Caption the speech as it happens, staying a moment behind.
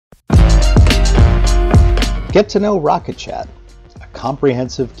Get to know Rocket.Chat, a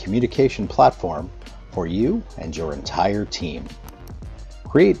comprehensive communication platform for you and your entire team.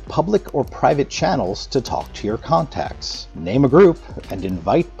 Create public or private channels to talk to your contacts, name a group, and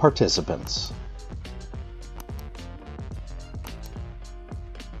invite participants.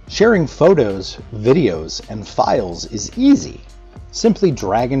 Sharing photos, videos, and files is easy. Simply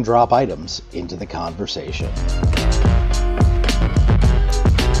drag and drop items into the conversation.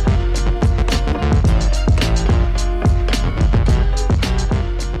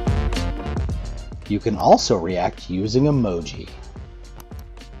 You can also react using emoji.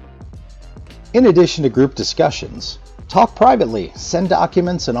 In addition to group discussions, talk privately, send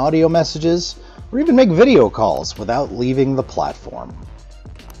documents and audio messages, or even make video calls without leaving the platform.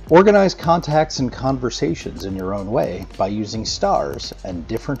 Organize contacts and conversations in your own way by using stars and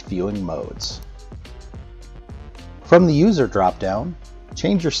different viewing modes. From the user dropdown,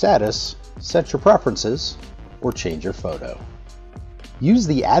 change your status, set your preferences, or change your photo. Use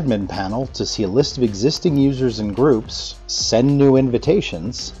the admin panel to see a list of existing users and groups, send new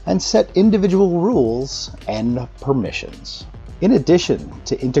invitations, and set individual rules and permissions. In addition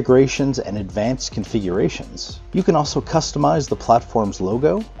to integrations and advanced configurations, you can also customize the platform's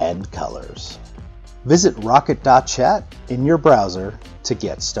logo and colors. Visit Rocket.Chat in your browser to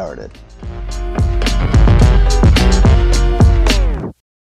get started.